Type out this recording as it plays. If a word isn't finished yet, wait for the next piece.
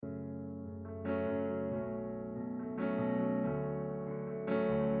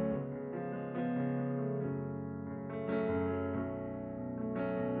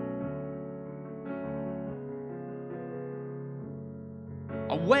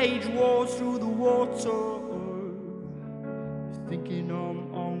wage wars through the water. Thinking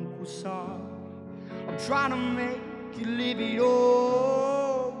I'm Uncle Sam. I'm trying to make you live it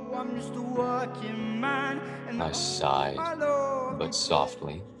all. I'm just a working man. And I sighed, but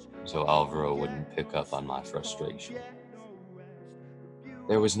softly, so Alvaro wouldn't pick up on my frustration.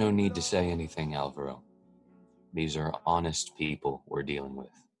 There was no need to say anything, Alvaro. These are honest people we're dealing with.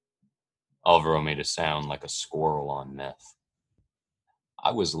 Alvaro made a sound like a squirrel on meth.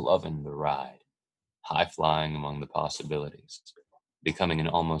 I was loving the ride, high-flying among the possibilities, becoming an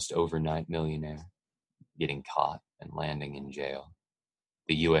almost overnight millionaire, getting caught and landing in jail,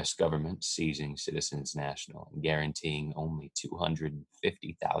 the U.S. government seizing Citizens National and guaranteeing only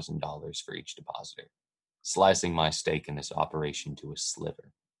 $250,000 for each depositor, slicing my stake in this operation to a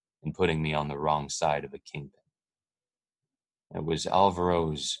sliver and putting me on the wrong side of a kingpin. It was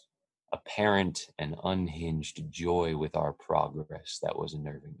Alvaro's apparent and unhinged joy with our progress that was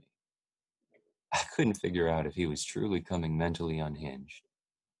unnerving me. I couldn't figure out if he was truly coming mentally unhinged,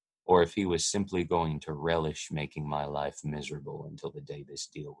 or if he was simply going to relish making my life miserable until the day this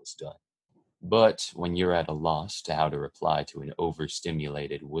deal was done. But when you're at a loss to how to reply to an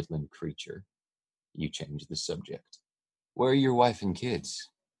overstimulated woodland creature, you change the subject. Where are your wife and kids?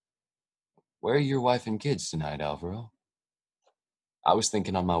 Where are your wife and kids tonight, Alvaro? I was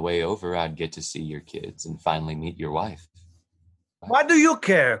thinking on my way over I'd get to see your kids and finally meet your wife. What do you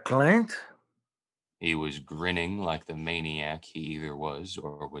care, Clint? He was grinning like the maniac he either was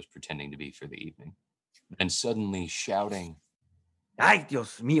or was pretending to be for the evening. Then suddenly shouting, Ay,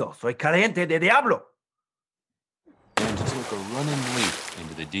 Dios mío, soy caliente de diablo. And took a running leap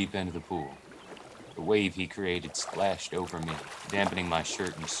into the deep end of the pool. The wave he created splashed over me, dampening my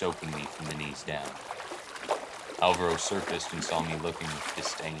shirt and soaking me from the knees down. Alvaro surfaced and saw me looking with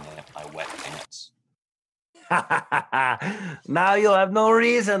disdain at my wet pants. Now you have no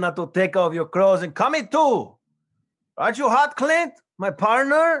reason not to take off your clothes and come in too. Aren't you hot, Clint? My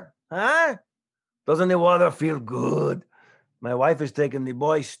partner? Huh? Doesn't the water feel good? My wife is taking the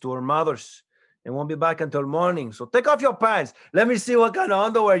boys to her mother's and won't be back until morning. So take off your pants. Let me see what kind of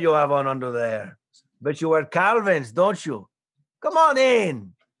underwear you have on under there. Bet you wear Calvins, don't you? Come on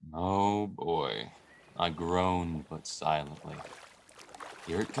in. Oh boy. I groaned, but silently.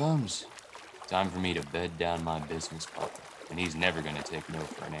 Here it comes. Time for me to bed down my business partner, and he's never going to take no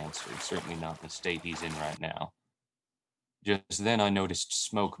for an answer, certainly not in the state he's in right now. Just then I noticed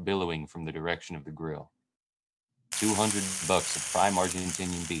smoke billowing from the direction of the grill. $200 of prime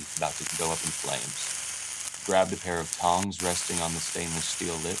Argentinian beef about to go up in flames. Grabbed a pair of tongs resting on the stainless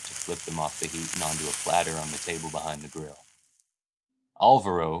steel lip to flip them off the heat and onto a platter on the table behind the grill.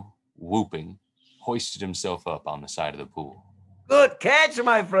 Alvaro, whooping, hoisted himself up on the side of the pool. Good catch,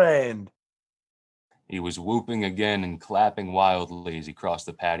 my friend. He was whooping again and clapping wildly as he crossed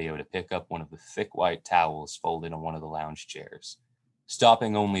the patio to pick up one of the thick white towels folded on one of the lounge chairs,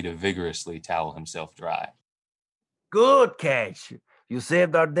 stopping only to vigorously towel himself dry. Good catch. You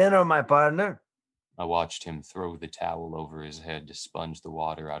saved our dinner, my partner. I watched him throw the towel over his head to sponge the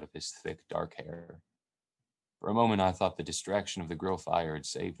water out of his thick, dark hair. For a moment, I thought the distraction of the grill fire had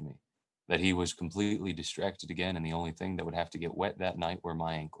saved me, that he was completely distracted again, and the only thing that would have to get wet that night were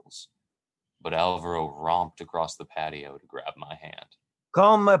my ankles. But Alvaro romped across the patio to grab my hand.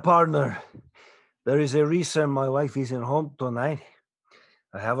 Come, my partner. There is a reason my wife isn't home tonight.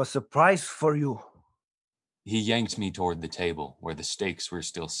 I have a surprise for you. He yanked me toward the table, where the steaks were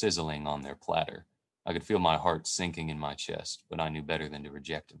still sizzling on their platter. I could feel my heart sinking in my chest, but I knew better than to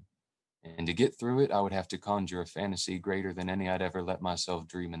reject him. And to get through it, I would have to conjure a fantasy greater than any I'd ever let myself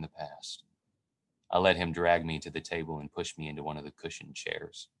dream in the past. I let him drag me to the table and push me into one of the cushioned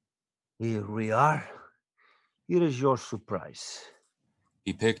chairs. Here we are. Here is your surprise.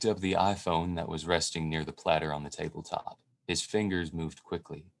 He picked up the iPhone that was resting near the platter on the tabletop. His fingers moved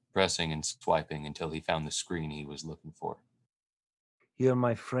quickly, pressing and swiping until he found the screen he was looking for. Here,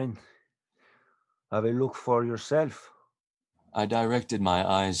 my friend. Have a look for yourself. I directed my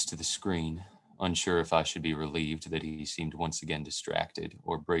eyes to the screen, unsure if I should be relieved that he seemed once again distracted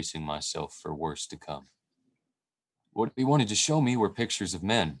or bracing myself for worse to come. What he wanted to show me were pictures of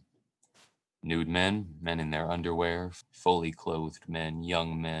men. Nude men, men in their underwear, fully clothed men,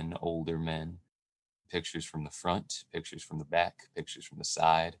 young men, older men. Pictures from the front, pictures from the back, pictures from the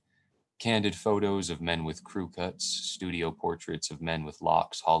side. Candid photos of men with crew cuts, studio portraits of men with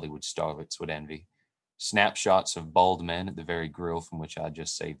locks Hollywood starlets would envy. Snapshots of bald men at the very grill from which I'd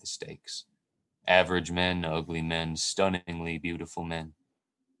just saved the steaks. Average men, ugly men, stunningly beautiful men.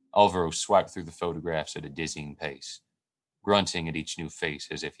 Alvaro swiped through the photographs at a dizzying pace, grunting at each new face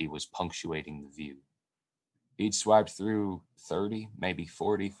as if he was punctuating the view. He'd swiped through 30, maybe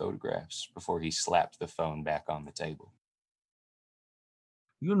 40 photographs before he slapped the phone back on the table.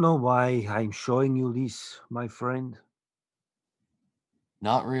 You know why I'm showing you this, my friend?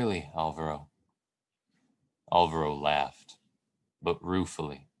 Not really, Alvaro. Alvaro laughed, but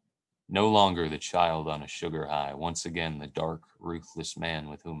ruefully. No longer the child on a sugar high, once again the dark, ruthless man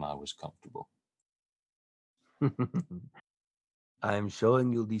with whom I was comfortable. I'm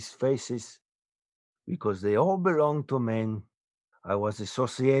showing you these faces because they all belong to men I was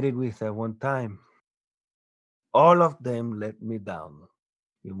associated with at one time. All of them let me down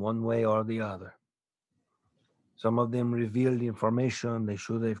in one way or the other. Some of them revealed information they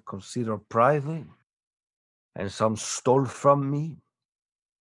should have considered private, and some stole from me.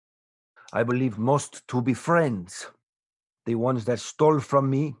 I believe most to be friends. The ones that stole from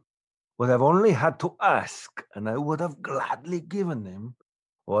me would have only had to ask, and I would have gladly given them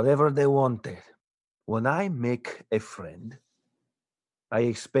whatever they wanted. When I make a friend, I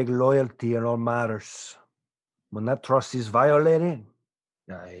expect loyalty in all matters. When that trust is violated,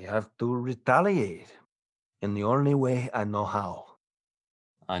 I have to retaliate in the only way I know how.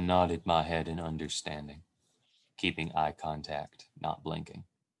 I nodded my head in understanding, keeping eye contact, not blinking.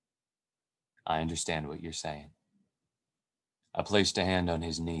 I understand what you're saying. I placed a hand on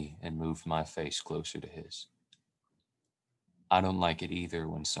his knee and moved my face closer to his. I don't like it either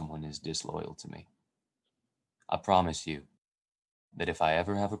when someone is disloyal to me. I promise you that if I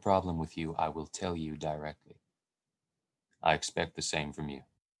ever have a problem with you, I will tell you directly. I expect the same from you.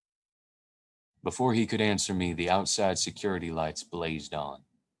 Before he could answer me, the outside security lights blazed on,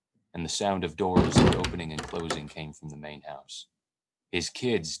 and the sound of doors opening and closing came from the main house. His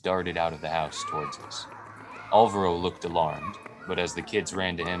kids darted out of the house towards us. Alvaro looked alarmed, but as the kids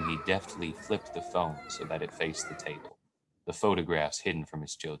ran to him, he deftly flipped the phone so that it faced the table, the photographs hidden from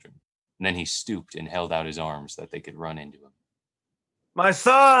his children. And then he stooped and held out his arms so that they could run into him. My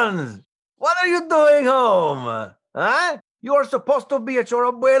sons, what are you doing home? Huh? You are supposed to be at your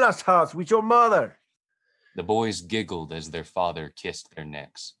abuela's house with your mother. The boys giggled as their father kissed their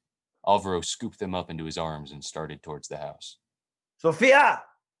necks. Alvaro scooped them up into his arms and started towards the house. Sofia,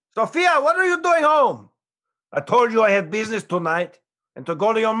 what are you doing home? I told you I had business tonight and to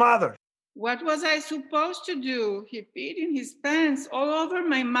go to your mother. What was I supposed to do? He peed in his pants all over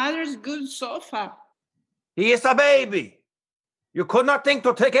my mother's good sofa. He is a baby. You could not think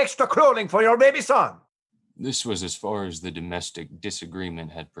to take extra clothing for your baby son. This was as far as the domestic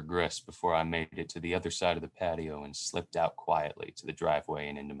disagreement had progressed before I made it to the other side of the patio and slipped out quietly to the driveway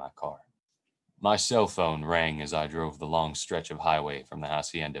and into my car. My cell phone rang as I drove the long stretch of highway from the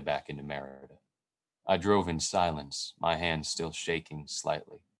hacienda back into Merida. I drove in silence, my hands still shaking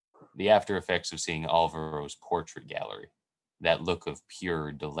slightly. The after effects of seeing Alvaro's portrait gallery, that look of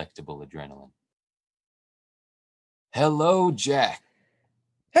pure, delectable adrenaline. Hello, Jack.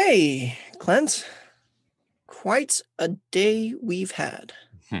 Hey, Clint. Quite a day we've had.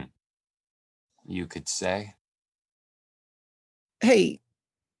 You could say. Hey,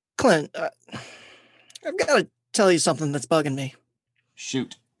 Clint, I've got to tell you something that's bugging me.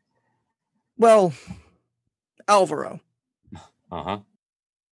 Shoot. Well, Alvaro. Uh-huh.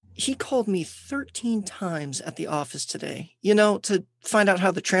 He called me 13 times at the office today, to find out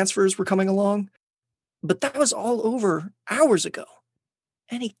how the transfers were coming along. But that was all over hours ago.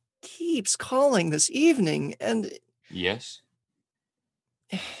 And he keeps calling this evening, and... Yes?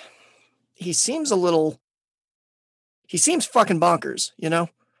 He seems fucking bonkers, The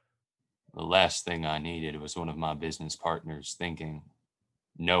last thing I needed was one of my business partners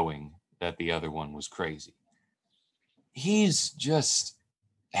knowing that the other one was crazy. He's just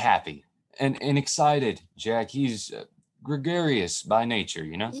happy and excited, Jack. He's gregarious by nature,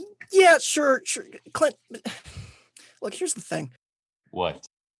 Yeah, sure. Clint, look, here's the thing. What?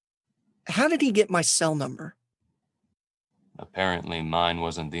 How did he get my cell number? Apparently, mine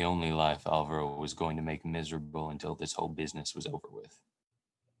wasn't the only life Alvaro was going to make miserable until this whole business was over with.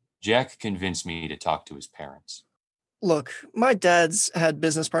 Jack convinced me to talk to his parents. Look, my dad's had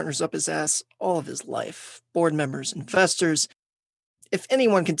business partners up his ass all of his life. Board members, investors. If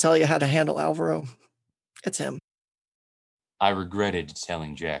anyone can tell you how to handle Alvaro, it's him. I regretted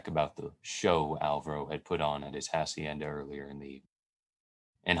telling Jack about the show Alvaro had put on at his hacienda earlier in the evening.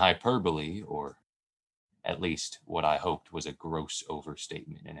 In hyperbole, or at least what I hoped was a gross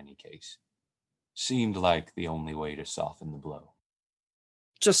overstatement in any case, seemed like the only way to soften the blow.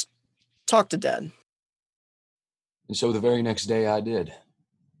 Just talk to Dad. And so the very next day I did.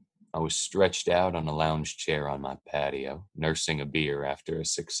 I was stretched out on a lounge chair on my patio, nursing a beer after a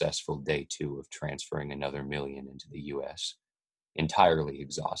successful day 2 of transferring another $1 million into the U.S., entirely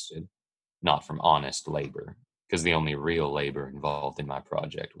exhausted, not from honest labor, because the only real labor involved in my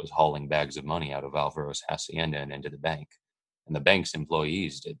project was hauling bags of money out of Alvaro's hacienda and into the bank, and the bank's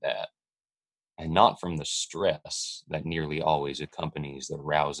employees did that. And not from the stress that nearly always accompanies the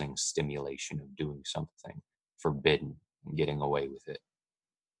rousing stimulation of doing something forbidden and getting away with it.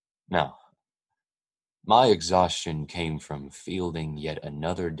 No. My exhaustion came from fielding yet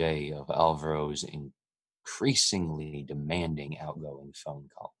another day of Alvaro's increasingly demanding outgoing phone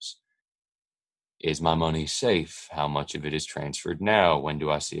calls. Is my money safe? How much of it is transferred now? When do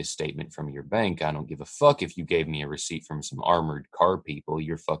I see a statement from your bank? I don't give a fuck if you gave me a receipt from some armored car people.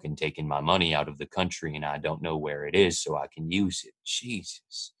 You're fucking taking my money out of the country and I don't know where it is so I can use it.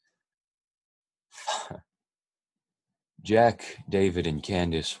 Jesus. Jack, David, and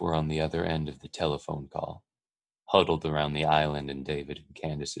Candace were on the other end of the telephone call, huddled around the island in David and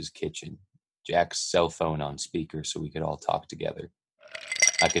Candace's kitchen, Jack's cell phone on speaker so we could all talk together.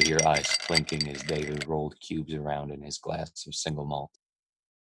 I could hear ice clinking as David rolled cubes around in his glass of single malt.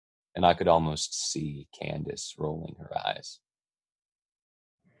 And I could almost see Candace rolling her eyes.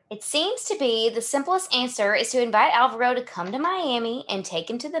 It seems to be the simplest answer is to invite Alvaro to come to Miami and take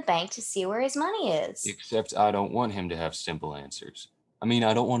him to the bank to see where his money is. Except I don't want him to have simple answers. I mean,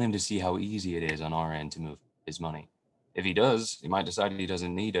 I don't want him to see how easy it is on our end to move his money. If he does, he might decide he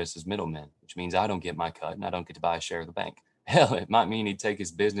doesn't need us as middlemen, which means I don't get my cut and I don't get to buy a share of the bank. Hell, it might mean he'd take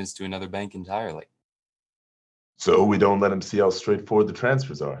his business to another bank entirely. So we don't let him see how straightforward the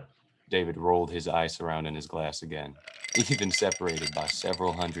transfers are. David rolled his ice around in his glass again. Even separated by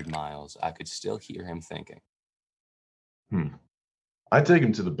several hundred miles, I could still hear him thinking. I take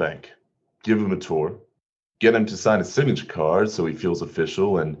him to the bank, give him a tour, get him to sign a signature card so he feels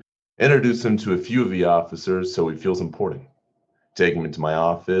official, and introduce him to a few of the officers so he feels important. Take him into my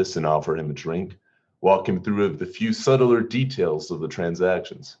office and offer him a drink. Walk him through the few subtler details of the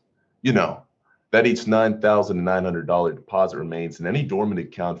transactions. You know, that each $9,900 deposit remains in any dormant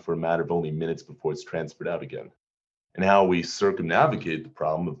account for a matter of only minutes before it's transferred out again. And how we circumnavigate the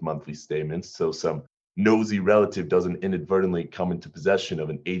problem of monthly statements so some nosy relative doesn't inadvertently come into possession of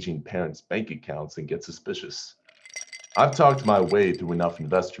an aging parent's bank accounts and get suspicious. I've talked my way through enough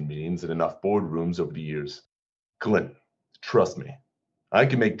investor meetings and enough boardrooms over the years. Clint, trust me. I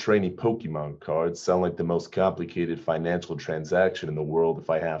can make training Pokemon cards sound like the most complicated financial transaction in the world if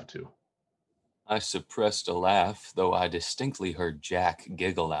I have to. I suppressed a laugh, though I distinctly heard Jack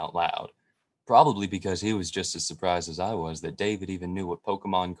giggle out loud, probably because he was just as surprised as I was that David even knew what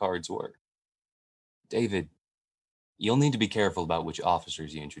Pokemon cards were. David, you'll need to be careful about which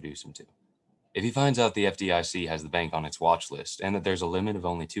officers you introduce him to. If he finds out the FDIC has the bank on its watch list and that there's a limit of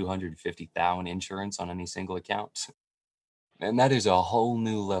only $250,000 insurance on any single account, and that is a whole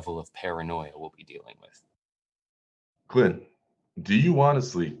new level of paranoia we'll be dealing with. Clint, do you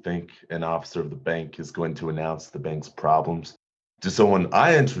honestly think an officer of the bank is going to announce the bank's problems to someone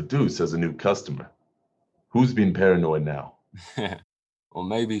I introduce as a new customer? Who's being paranoid now? Well,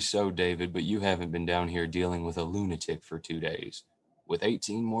 maybe so, David, but you haven't been down here dealing with a lunatic for 2 days. With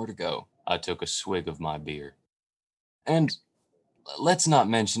 18 more to go, I took a swig of my beer. And let's not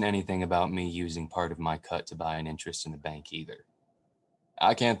mention anything about me using part of my cut to buy an interest in the bank either.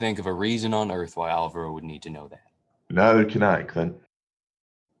 I can't think of a reason on earth why Alvaro would need to know that. Neither can I, Clint.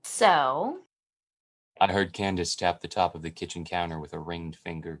 So, I heard Candace tap the top of the kitchen counter with a ringed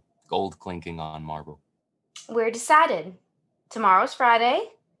finger, gold clinking on marble. we're decided. Tomorrow's Friday.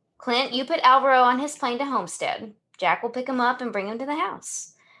 Clint, you put Alvaro on his plane to Homestead. Jack will pick him up and bring him to the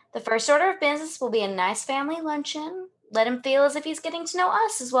house. The first order of business will be a nice family luncheon. Let him feel as if he's getting to know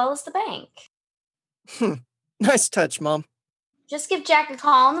us as well as the bank. Nice touch, Mom. Just give Jack a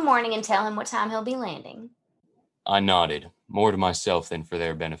call in the morning and tell him what time he'll be landing. I nodded, more to myself than for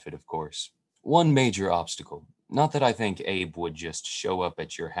their benefit, of course. One major obstacle. Not that I think Abe would just show up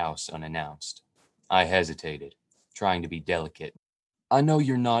at your house unannounced. I hesitated, trying to be delicate. I know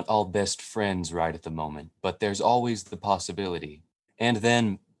you're not all best friends right at the moment, but there's always the possibility. And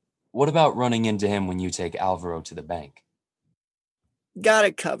then, what about running into him when you take Alvaro to the bank? Got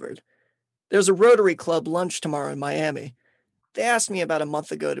it covered. There's a Rotary Club lunch tomorrow in Miami. They asked me about a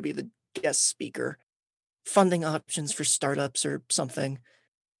month ago to be the guest speaker. Funding options for startups or something.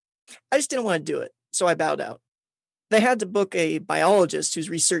 I just didn't want to do it, so I bowed out. They had to book a biologist who's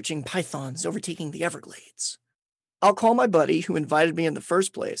researching pythons overtaking the Everglades. I'll call my buddy who invited me in the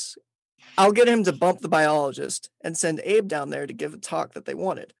first place. I'll get him to bump the biologist and send Abe down there to give a talk that they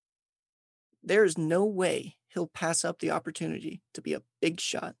wanted. There's no way he'll pass up the opportunity to be a big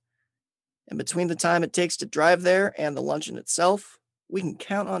shot. And between the time it takes to drive there and the luncheon itself, we can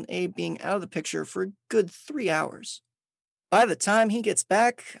count on Abe being out of the picture for a good 3 hours. By the time he gets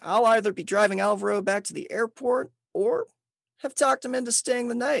back, I'll either be driving Alvaro back to the airport or have talked him into staying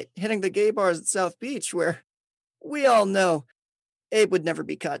the night, hitting the gay bars at South Beach, where we all know Abe would never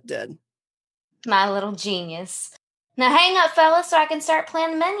be caught dead. My little genius. Now hang up, fellas, so I can start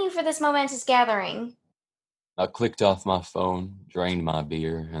planning the menu for this momentous gathering. I clicked off my phone, drained my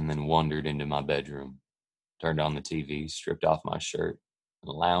beer, and then wandered into my bedroom. Turned on the TV, stripped off my shirt,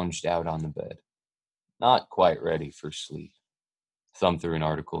 and lounged out on the bed. Not quite ready for sleep. Thumbed through an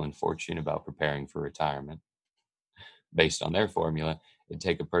article in Fortune about preparing for retirement. Based on their formula, it'd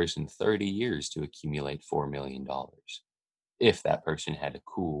take a person 30 years to accumulate $4 million. If that person had a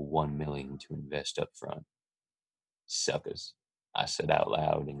cool $1 million to invest up front. Suckers, I said out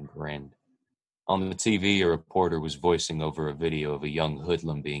loud and grinned. On the TV, a reporter was voicing over a video of a young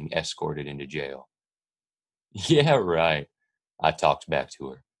hoodlum being escorted into jail. Yeah, right, I talked back to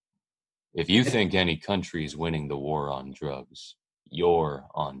her. If you think any country is winning the war on drugs, you're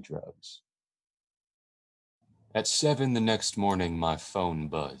on drugs. At 7 the next morning, my phone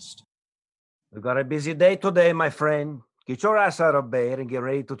buzzed. We've got a busy day today, my friend. Get your ass out of bed and get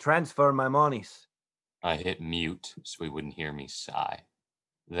ready to transfer my monies. I hit mute so he wouldn't hear me sigh.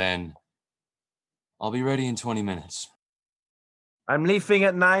 Then, I'll be ready in 20 minutes. I'm leaving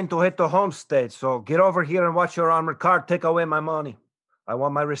at 9 to hit the homestead, so get over here and watch your armored car take away my money. I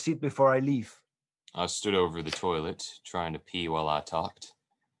want my receipt before I leave. I stood over the toilet, trying to pee while I talked.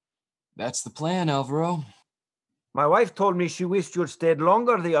 That's the plan, Alvaro. My wife told me she wished you'd stayed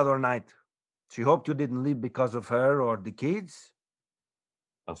longer the other night. She hoped you didn't leave because of her or the kids.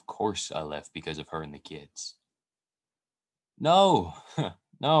 Of course I left because of her and the kids. No,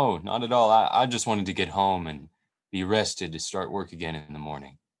 no, not at all. I just wanted to get home and be rested to start work again in the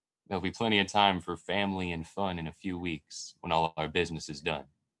morning. There'll be plenty of time for family and fun in a few weeks when all our business is done.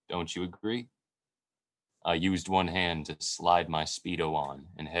 Don't you agree? I used one hand to slide my Speedo on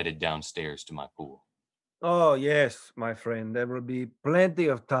and headed downstairs to my pool. Oh, yes, my friend. There will be plenty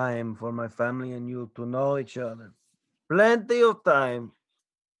of time for my family and you to know each other. Plenty of time.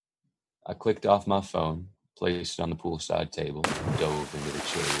 I clicked off my phone, placed it on the poolside table, and dove into the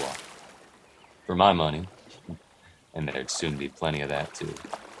chilly water. For my money, and there'd soon be plenty of that too,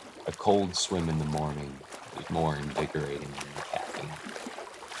 a cold swim in the morning was more invigorating than the caffeine.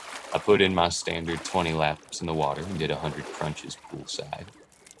 I put in my standard 20 laps in the water and did 100 crunches poolside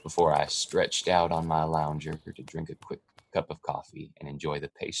before I stretched out on my lounger to drink a quick cup of coffee and enjoy the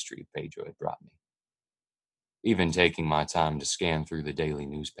pastry Pedro had brought me. Even taking my time to scan through the daily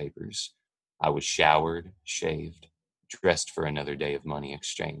newspapers, I was showered, shaved, dressed for another day of money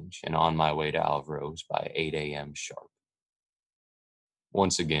exchange, and on my way to Alvaro's by 8 a.m. sharp.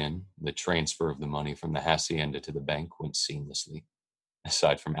 Once again, the transfer of the money from the hacienda to the bank went seamlessly,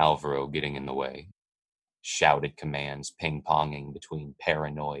 aside from Alvaro getting in the way. Shouted commands ping-ponging between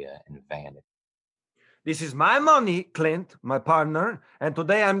paranoia and vanity. This is my money, Clint, my partner, and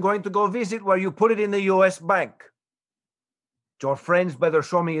today I'm going to go visit where you put it in the U.S. bank. Your friends better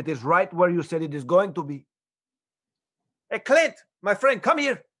show me it is right where you said it is going to be. Hey, Clint, my friend, come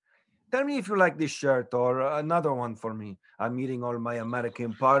here. Tell me if you like this shirt or another one for me. I'm meeting all my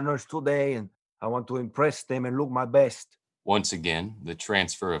American partners today, and I want to impress them and look my best. Once again, the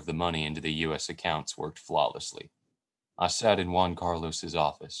transfer of the money into the U.S. accounts worked flawlessly. I sat in Juan Carlos's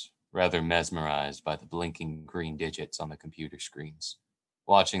office, rather mesmerized by the blinking green digits on the computer screens,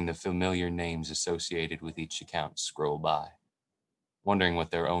 watching the familiar names associated with each account scroll by, wondering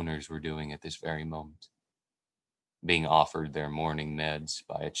what their owners were doing at this very moment. Being offered their morning meds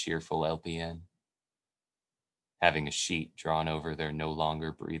by a cheerful LPN, having a sheet drawn over their no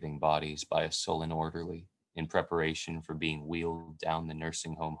longer breathing bodies by a sullen orderly in preparation for being wheeled down the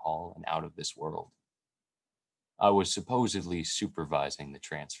nursing home hall and out of this world. I was supposedly supervising the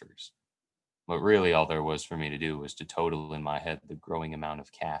transfers, but really all there was for me to do was to total in my head the growing amount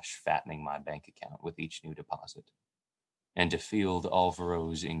of cash fattening my bank account with each new deposit, and to field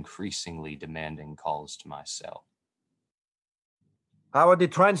Alvaro's increasingly demanding calls to my cell. How are the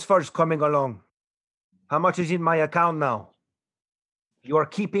transfers coming along? How much is in my account now? You are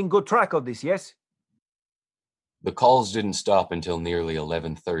keeping good track of this, yes? The calls didn't stop until nearly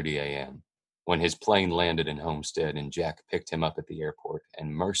 11:30 a.m., when his plane landed in Homestead and Jack picked him up at the airport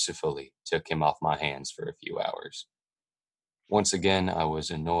and mercifully took him off my hands for a few hours. Once again, I was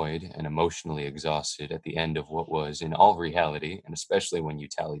annoyed and emotionally exhausted at the end of what was, in all reality, and especially when you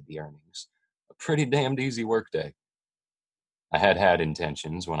tallied the earnings, a pretty damned easy workday. I had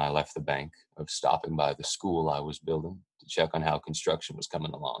intentions when I left the bank of stopping by the school I was building to check on how construction was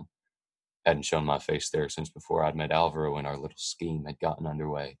coming along. Hadn't shown my face there since before I'd met Alvaro and our little scheme had gotten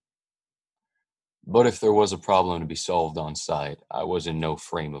underway. But if there was a problem to be solved on site, I was in no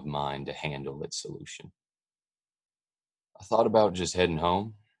frame of mind to handle its solution. I thought about just heading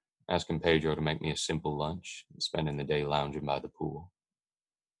home, asking Pedro to make me a simple lunch, and spending the day lounging by the pool.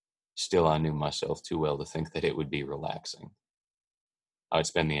 Still, I knew myself too well to think that it would be relaxing. I'd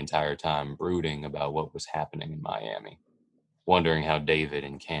spend the entire time brooding about what was happening in Miami, wondering how David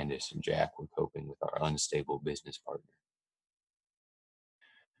and Candace and Jack were coping with our unstable business partner.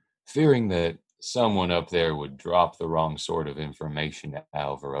 Fearing that someone up there would drop the wrong sort of information to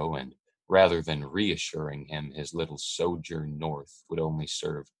Alvaro, and rather than reassuring him his little sojourn north would only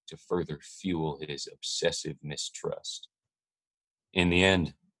serve to further fuel his obsessive mistrust. In the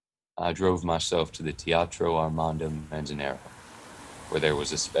end, I drove myself to the Teatro Armando Manzanero, where there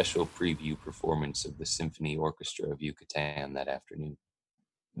was a special preview performance of the Symphony Orchestra of Yucatan that afternoon.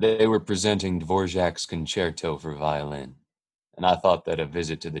 They were presenting Dvorak's Concerto for Violin, and I thought that a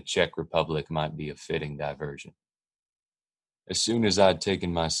visit to the Czech Republic might be a fitting diversion. As soon as I'd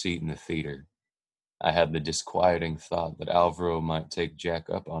taken my seat in the theater, I had the disquieting thought that Alvaro might take Jack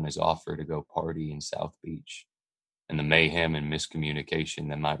up on his offer to go party in South Beach, and the mayhem and miscommunication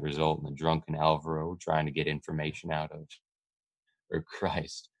that might result in a drunken Alvaro trying to get information out of, or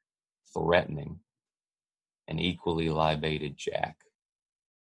Christ, threatening an equally libated Jack.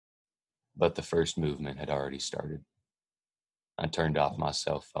 But the first movement had already started. I turned off my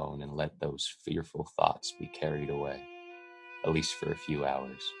cell phone and let those fearful thoughts be carried away, at least for a few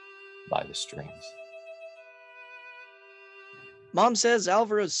hours, by the strings. Mom says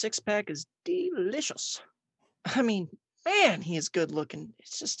Alvaro's six-pack is delicious. I mean, man, he is good looking.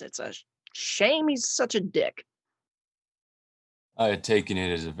 It's a shame he's such a dick. I had taken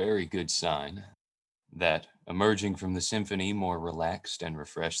it as a very good sign that, emerging from the symphony more relaxed and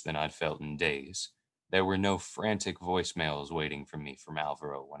refreshed than I'd felt in days, there were no frantic voicemails waiting for me from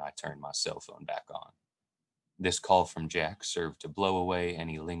Alvaro when I turned my cell phone back on. This call from Jack served to blow away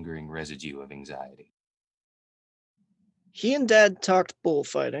any lingering residue of anxiety. He and Dad talked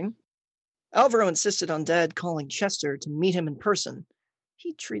bullfighting. Alvaro insisted on Dad calling Chester to meet him in person.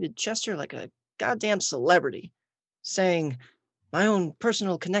 He treated Chester like a goddamn celebrity, saying, "My own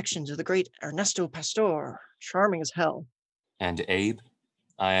personal connection to the great Ernesto Pastor, charming as hell." And Abe?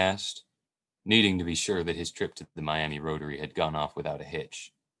 I asked, needing to be sure that his trip to the Miami Rotary had gone off without a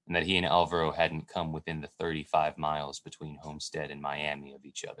hitch, and that he and Alvaro hadn't come within the 35 miles between Homestead and Miami of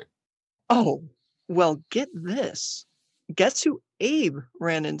each other. Oh, well, get this. Guess who Abe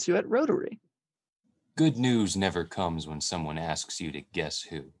ran into at Rotary? Good news never comes when someone asks you to guess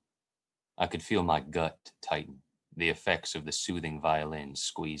who. I could feel my gut tighten, the effects of the soothing violin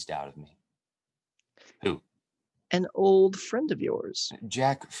squeezed out of me. Who? An old friend of yours.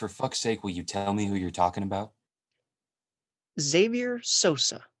 Jack, for fuck's sake, will you tell me who you're talking about? Xavier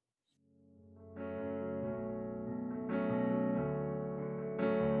Sosa.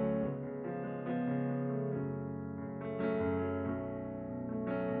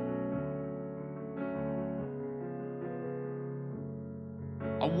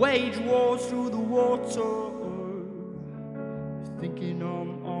 I wage war through the water, thinking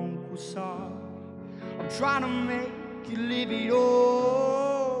I'm Uncle Sam. I'm trying to make you live it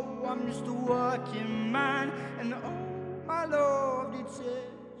all. I'm just a working man, and oh my lord, it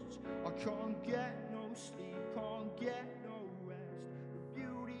says I can't get no sleep, can't get no rest.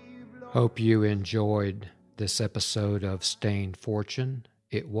 Beauty of love. Hope you enjoyed this episode of Stained Fortune.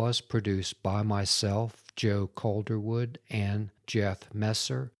 It was produced by myself, Joe Calderwood, and Jeff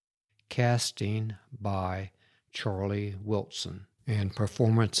Messer, casting by Charlie Wilson, and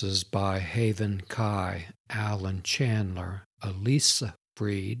performances by Haven Kai, Alan Chandler, Elisa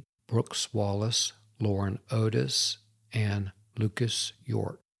Freed, Brooks Wallace, Lauren Otis, and Lucas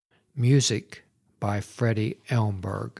York. Music by Freddie Elmberg.